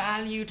I'm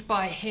valued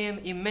by him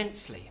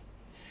immensely.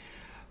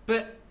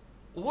 But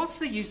what's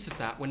the use of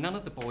that when none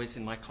of the boys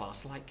in my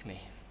class like me?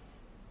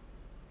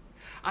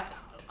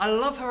 I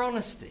love her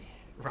honesty,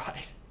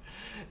 right?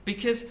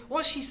 Because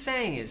what she's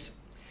saying is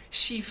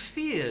she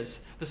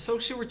fears the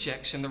social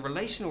rejection, the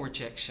relational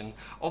rejection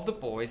of the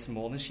boys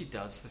more than she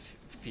does the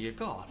fear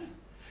God.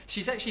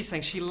 She's actually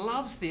saying she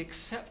loves the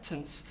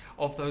acceptance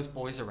of those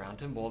boys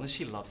around her more than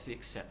she loves the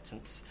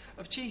acceptance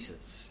of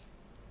Jesus.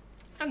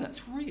 And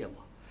that's real.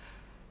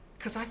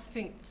 Because I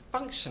think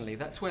functionally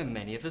that's where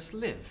many of us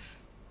live,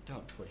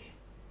 don't we?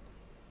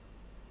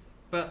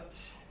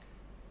 But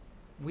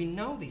we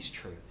know these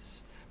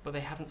truths, but they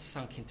haven't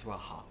sunk into our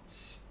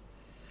hearts.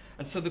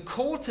 And so the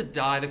call to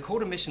die, the call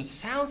to mission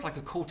sounds like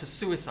a call to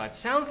suicide,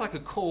 sounds like a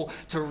call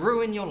to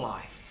ruin your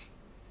life,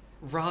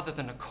 rather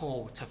than a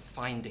call to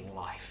finding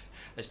life,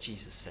 as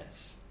Jesus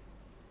says.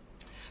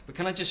 But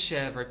can I just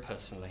share very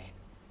personally?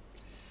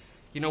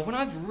 When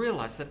I've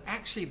realized that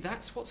actually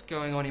that's what's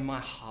going on in my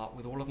heart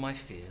with all of my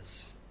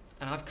fears,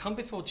 and I've come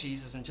before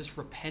Jesus and just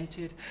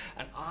repented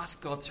and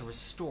asked God to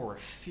restore a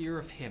fear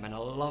of him and a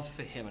love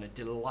for him and a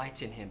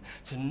delight in him,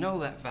 to know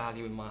that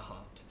value in my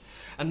heart.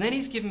 And then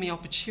he's given me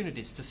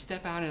opportunities to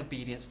step out in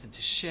obedience,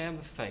 to share my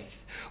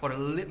faith, or to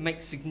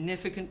make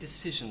significant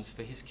decisions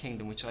for his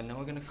kingdom, which I know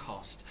are going to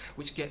cost,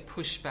 which get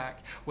pushed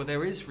back, where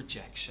there is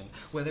rejection,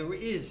 where there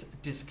is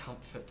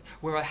discomfort,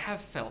 where I have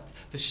felt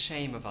the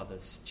shame of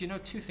others. Do you know,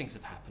 two things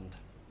have happened?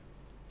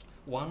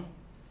 One,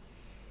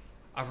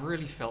 I've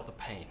really felt the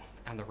pain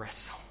and the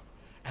wrestle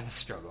and the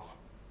struggle.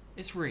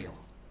 It's real.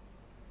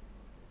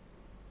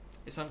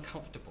 It's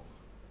uncomfortable.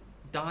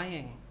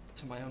 Dying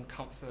to my own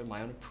comfort,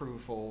 my own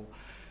approval,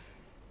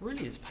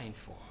 really is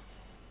painful.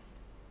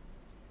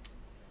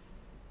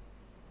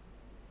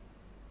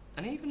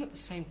 And even at the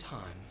same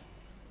time,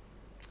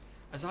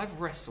 as I've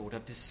wrestled,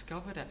 I've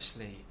discovered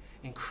actually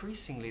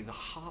increasingly the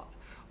heart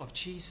of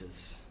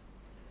Jesus.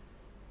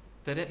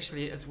 That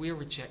actually, as we're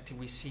rejected,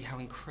 we see how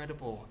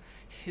incredible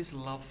his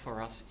love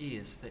for us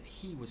is, that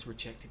he was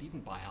rejected even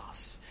by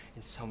us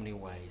in so many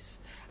ways.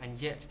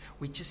 And yet,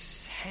 we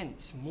just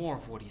sense more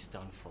of what he's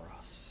done for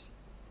us.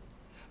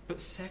 But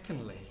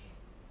secondly,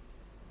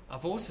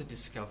 I've also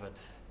discovered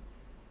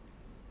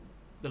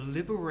the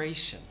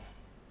liberation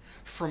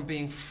from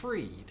being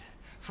freed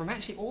from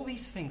actually all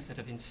these things that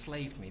have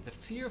enslaved me, the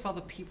fear of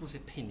other people's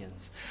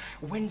opinions,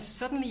 when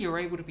suddenly you're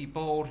able to be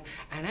bold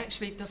and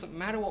actually it doesn't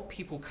matter what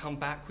people come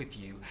back with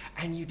you,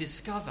 and you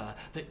discover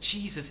that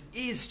Jesus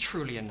is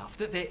truly enough,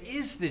 that there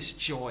is this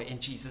joy in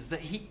Jesus,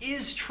 that he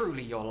is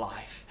truly your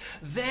life,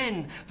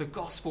 then the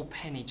gospel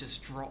penny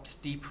just drops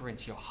deeper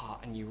into your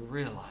heart and you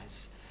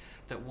realize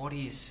that what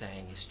he is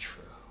saying is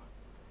true.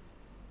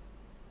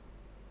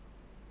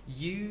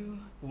 You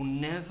will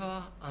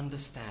never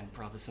understand,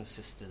 brothers and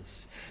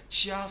sisters,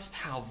 just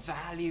how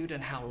valued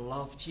and how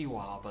loved you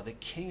are by the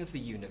King of the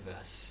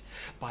universe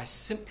by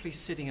simply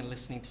sitting and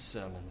listening to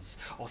sermons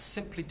or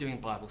simply doing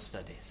Bible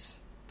studies,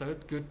 though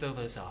good though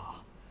those are.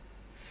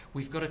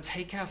 We've got to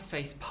take our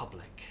faith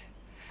public,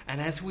 and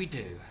as we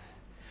do,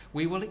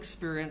 we will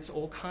experience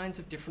all kinds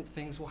of different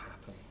things will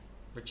happen.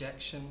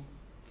 Rejection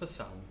for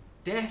some,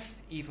 death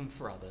even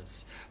for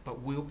others,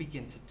 but we'll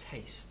begin to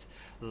taste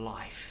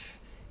life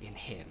in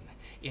him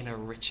in a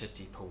richer,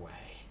 deeper way.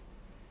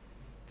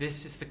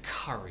 This is the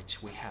courage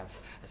we have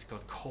as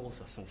God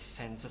calls us and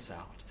sends us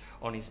out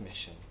on his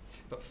mission.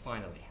 But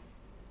finally,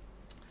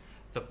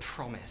 the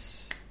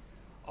promise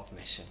of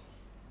mission.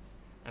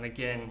 And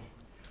again,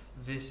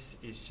 This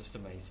is just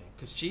amazing.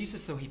 Because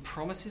Jesus, though he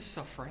promises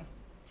suffering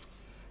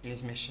in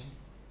his mission,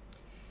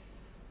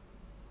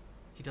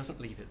 he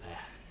doesn't leave it there.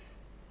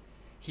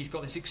 He's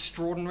got this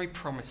extraordinary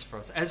promise for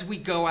us. As we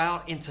go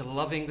out into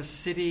loving the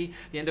city,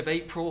 the end of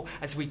April,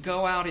 as we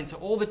go out into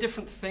all the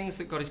different things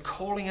that God is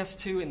calling us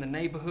to in the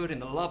neighborhood, in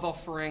the love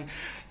offering,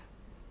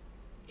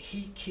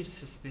 he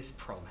gives us this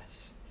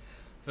promise.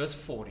 Verse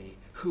 40,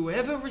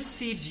 whoever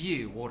receives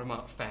you,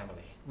 Watermark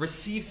family,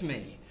 receives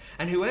me.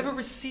 And whoever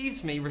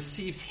receives me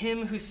receives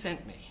him who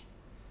sent me.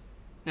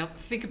 Now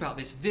think about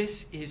this.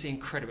 This is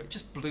incredible. It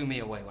just blew me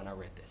away when I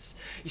read this.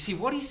 You see,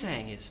 what he's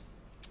saying is,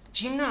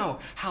 do you know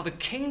how the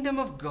kingdom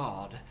of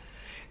God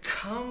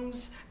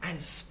comes and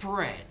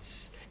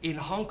spreads in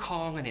Hong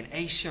Kong and in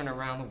Asia and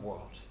around the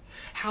world?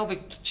 How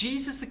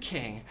Jesus the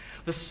King,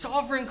 the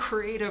sovereign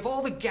creator of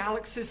all the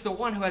galaxies, the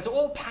one who has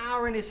all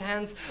power in his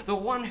hands, the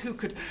one who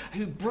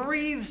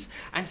breathes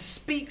and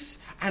speaks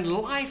and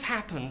life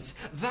happens,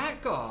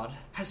 that God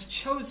has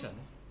chosen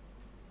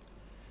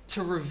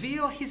to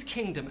reveal his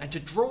kingdom and to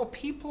draw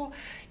people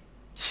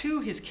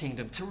to his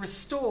kingdom, to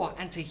restore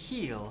and to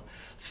heal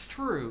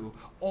through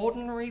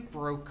ordinary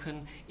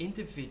broken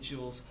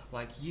individuals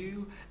like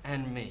you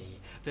and me.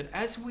 That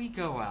as we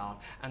go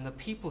out and the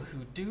people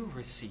who do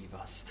receive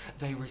us,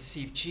 they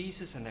receive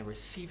Jesus and they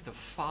receive the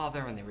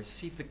Father and they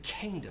receive the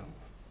kingdom.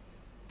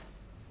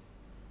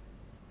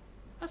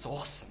 That's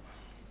awesome,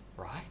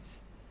 right?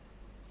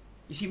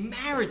 You see,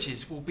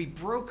 marriages will be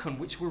broken,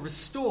 which were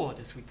restored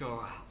as we go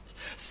out.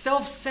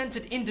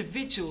 Self-centered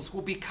individuals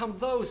will become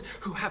those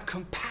who have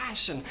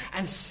compassion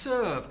and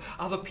serve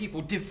other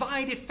people.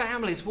 Divided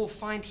families will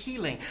find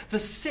healing. The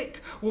sick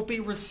will be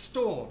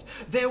restored.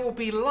 There will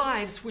be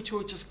lives which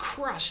were just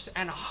crushed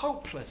and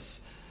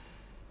hopeless,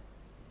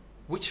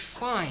 which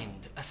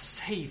find a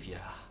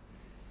Savior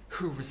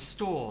who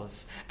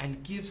restores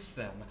and gives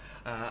them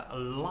a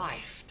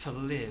life to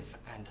live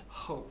and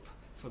hope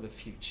for the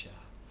future.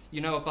 You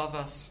know, above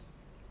us,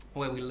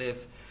 where we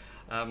live,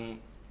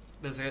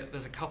 there's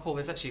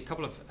actually a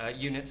couple of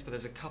units, but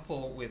there's a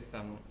couple with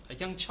a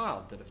young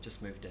child that have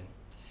just moved in.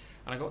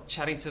 And I got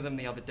chatting to them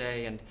the other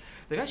day, and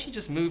they've actually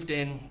just moved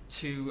in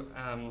to,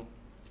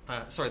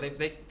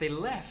 they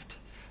left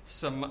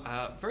some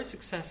very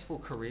successful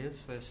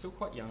careers, they're still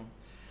quite young,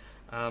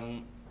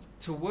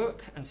 to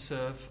work and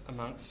serve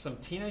amongst some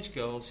teenage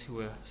girls who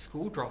were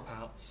school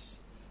dropouts,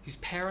 whose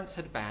parents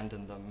had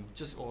abandoned them,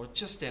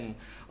 just in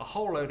a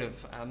whole load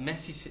of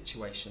messy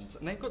situations.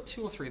 And they've got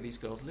 2 or 3 of these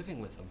girls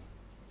living with them.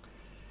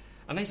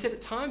 And they said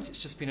at times it's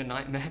just been a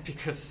nightmare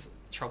because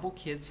troubled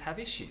kids have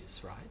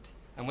issues, right?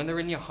 And when they're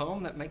in your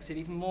home, that makes it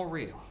even more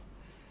real.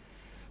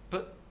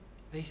 But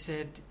they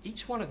said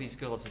each one of these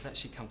girls has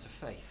actually come to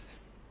faith.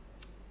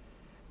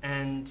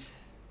 And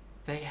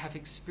they have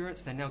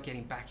experienced, they're now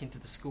getting back into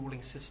the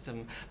schooling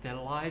system. Their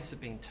lives are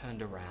being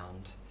turned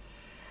around.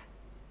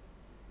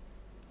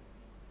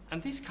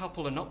 And this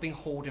couple are not being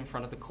hauled in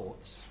front of the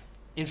courts.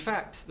 In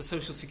fact, the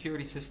social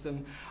security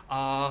system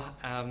are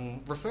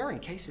referring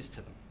cases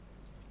to them.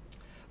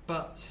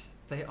 But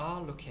they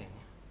are looking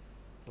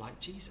like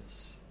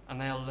Jesus. And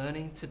they are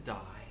learning to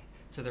die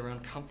to their own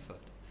comfort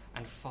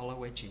and follow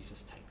where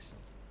Jesus takes them.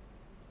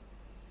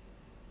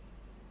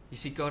 You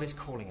see, God is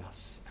calling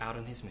us out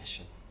on his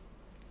mission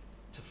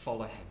to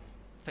follow him.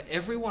 For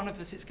every one of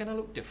us, it's going to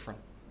look different.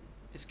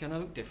 It's going to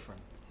look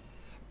different.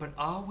 But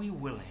are we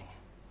willing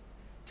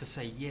to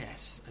say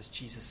yes as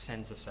Jesus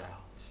sends us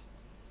out?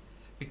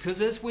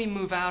 Because as we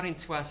move out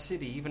into our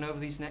city, even over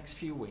these next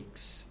few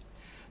weeks,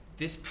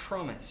 this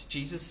promise,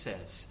 Jesus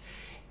says,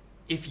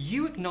 if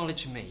you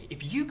acknowledge me,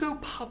 if you go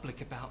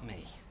public about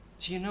me,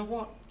 do you know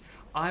what?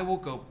 I will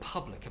go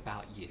public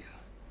about you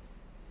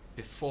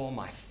before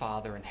my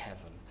Father in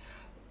heaven.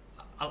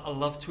 I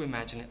love to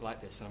imagine it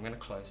like this, and I'm going to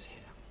close here.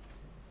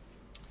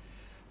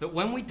 That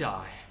when we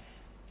die,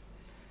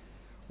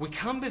 we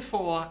come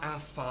before our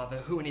Father,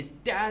 who in his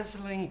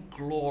dazzling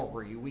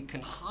glory, we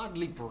can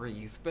hardly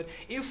breathe. But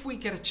if we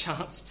get a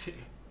chance to,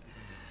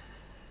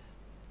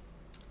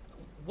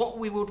 what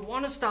we would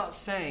want to start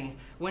saying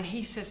when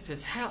he says to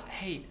us, how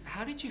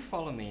did you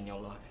follow me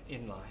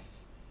in life?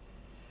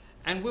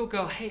 And we'll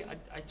go, hey,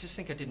 I just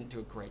think I didn't do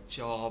a great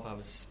job.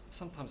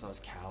 Sometimes I was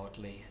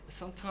cowardly.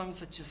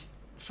 Sometimes I just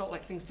felt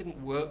like things didn't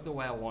work the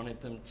way I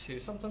wanted them to.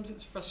 Sometimes it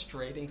was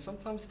frustrating.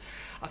 Sometimes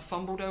I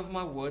fumbled over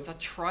my words. I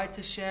tried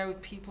to share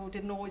with people. It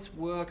didn't always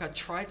work. I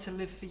tried to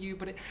live for you,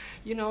 but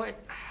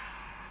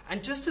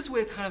and just as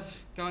we're kind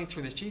of going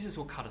through this, Jesus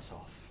will cut us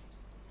off.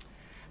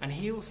 And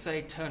he will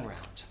say, turn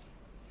round.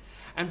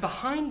 And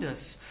behind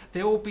us,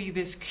 there will be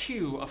this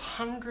queue of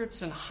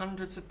hundreds and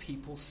hundreds of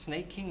people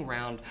snaking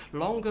round,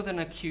 longer than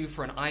a queue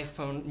for an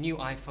new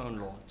iPhone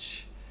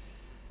launch.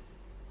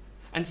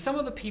 And some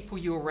of the people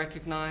you will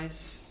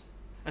recognize,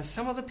 and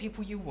some of the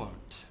people you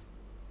won't.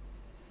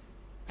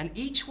 And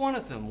each one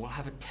of them will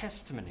have a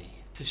testimony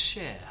to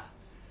share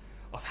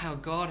of how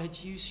God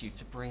had used you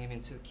to bring him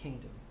into the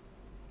kingdom.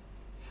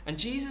 And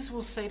Jesus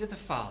will say to the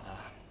Father,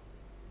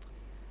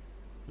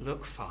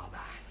 look, Father,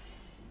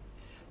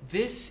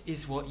 this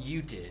is what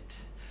you did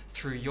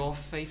through your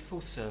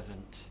faithful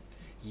servant,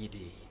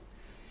 Yidi,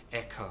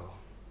 Echo,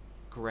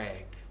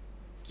 Greg,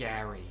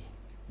 Gary,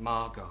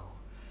 Margot,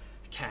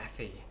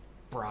 Kathy,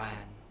 Brian,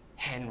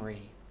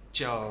 Henry,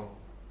 Joe,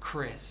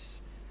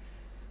 Chris.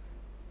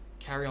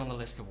 Carry on the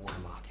list of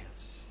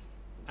watermarkers.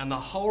 And the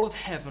whole of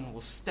heaven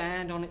will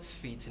stand on its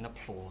feet in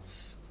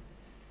applause.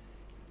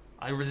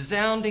 A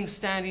resounding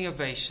standing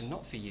ovation,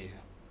 not for you,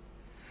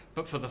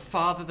 but for the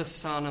Father, the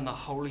Son, and the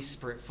Holy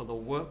Spirit, for the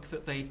work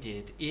that they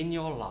did in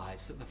your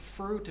lives, that the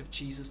fruit of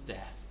Jesus'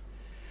 death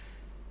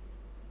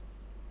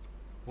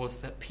was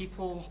that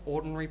people,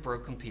 ordinary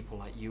broken people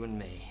like you and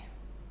me,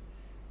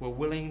 were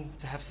willing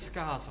to have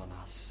scars on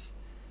us,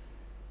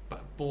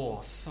 but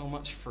bore so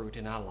much fruit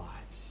in our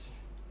lives,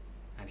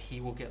 and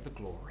he will get the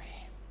glory.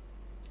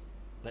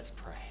 Let's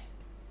pray.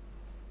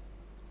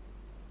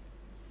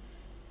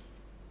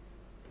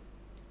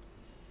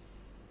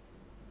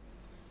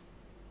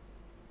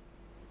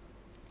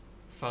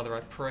 Father,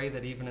 I pray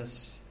that even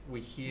as we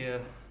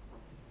hear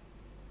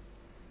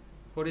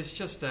what is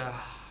just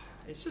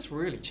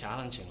really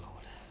challenging, Lord.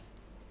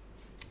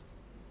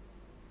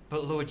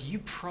 But Lord, you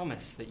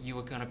promised that you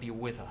were going to be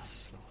with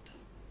us, Lord.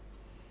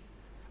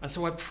 And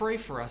so I pray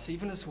for us,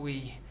 even as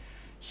we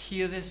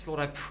hear this, Lord,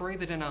 I pray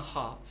that in our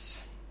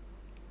hearts,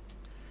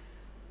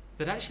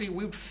 that actually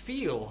we would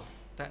feel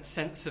that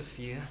sense of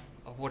fear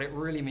of what it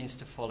really means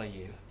to follow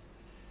you.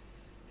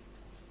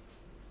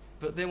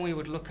 But then we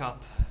would look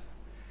up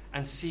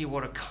and see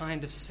what a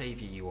kind of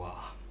Savior you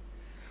are.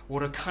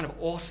 What a kind of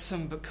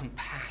awesome but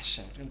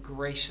compassionate and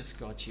gracious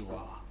God you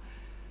are.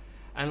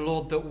 And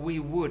Lord, that we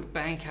would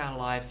bank our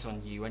lives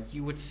on you, and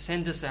you would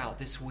send us out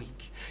this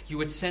week. You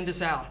would send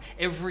us out,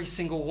 every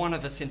single one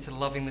of us, into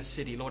loving the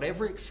city. Lord,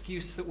 every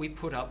excuse that we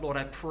put up, Lord,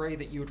 I pray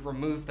that you would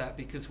remove that,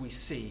 because we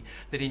see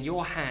that in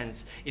your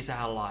hands is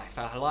our life.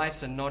 Our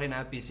lives are not in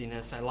our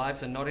busyness. Our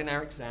lives are not in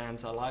our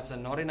exams. Our lives are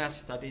not in our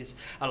studies.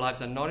 Our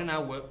lives are not in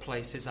our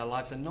workplaces. Our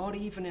lives are not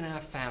even in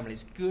our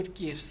families. Good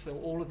gifts that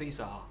all of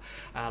these are.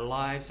 Our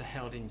lives are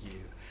held in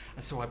you.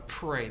 And so I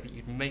pray that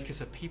you'd make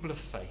us a people of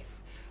faith.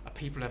 A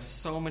people who have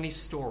so many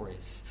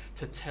stories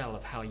to tell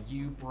of how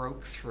you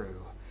broke through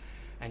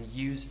and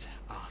used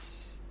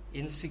us,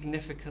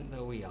 insignificant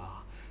though we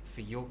are,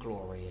 for your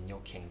glory and your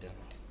kingdom.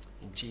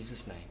 In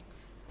Jesus' name,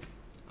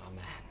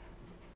 amen.